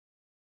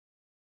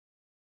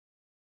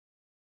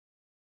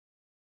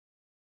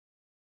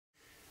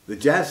The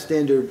jazz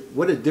standard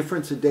What a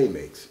Difference a Day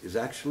Makes is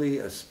actually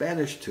a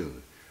Spanish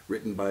tune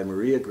written by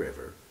Maria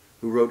Grever,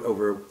 who wrote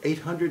over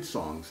 800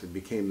 songs and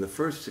became the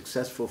first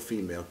successful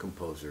female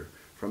composer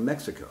from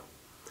Mexico.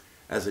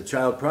 As a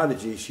child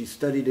prodigy, she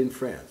studied in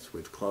France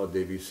with Claude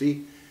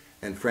Debussy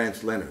and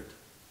Franz Leonard.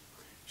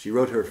 She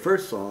wrote her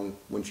first song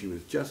when she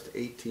was just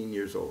 18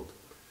 years old,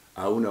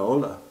 A una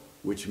ola,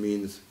 which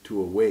means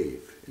to a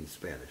wave in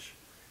Spanish,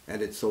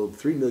 and it sold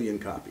 3 million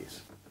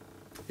copies.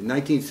 In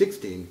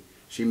 1916,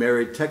 she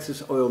married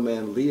Texas oil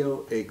man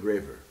Leo A.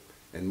 Grever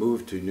and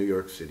moved to New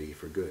York City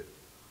for good.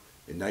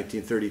 In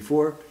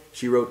 1934,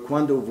 she wrote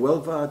Cuando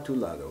vuelva a tu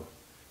lado,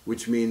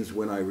 which means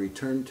when I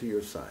return to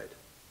your side.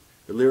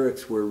 The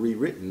lyrics were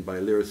rewritten by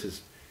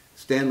lyricist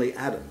Stanley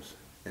Adams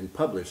and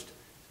published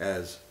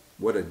as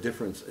What a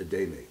Difference a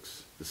Day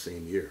Makes the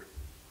same year.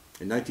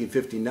 In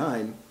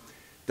 1959,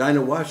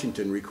 Dinah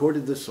Washington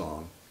recorded the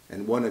song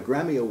and won a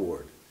Grammy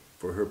Award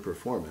for her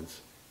performance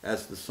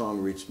as the song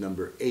reached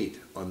number 8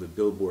 on the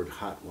Billboard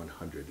Hot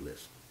 100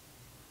 list.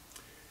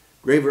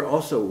 Grever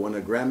also won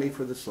a Grammy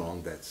for the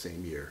song that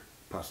same year,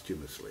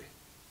 posthumously.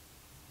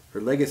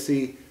 Her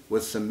legacy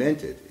was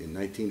cemented in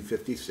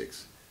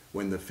 1956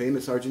 when the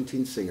famous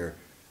Argentine singer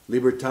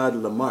Libertad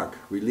Lamarque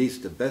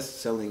released a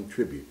best-selling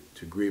tribute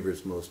to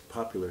Grever's most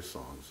popular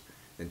songs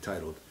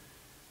entitled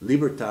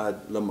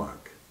Libertad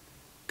Lamarque,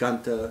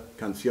 Canta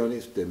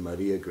Canciones de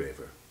Maria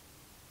Grever.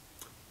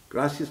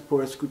 Gracias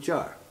por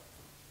escuchar.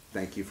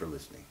 Thank you for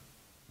listening.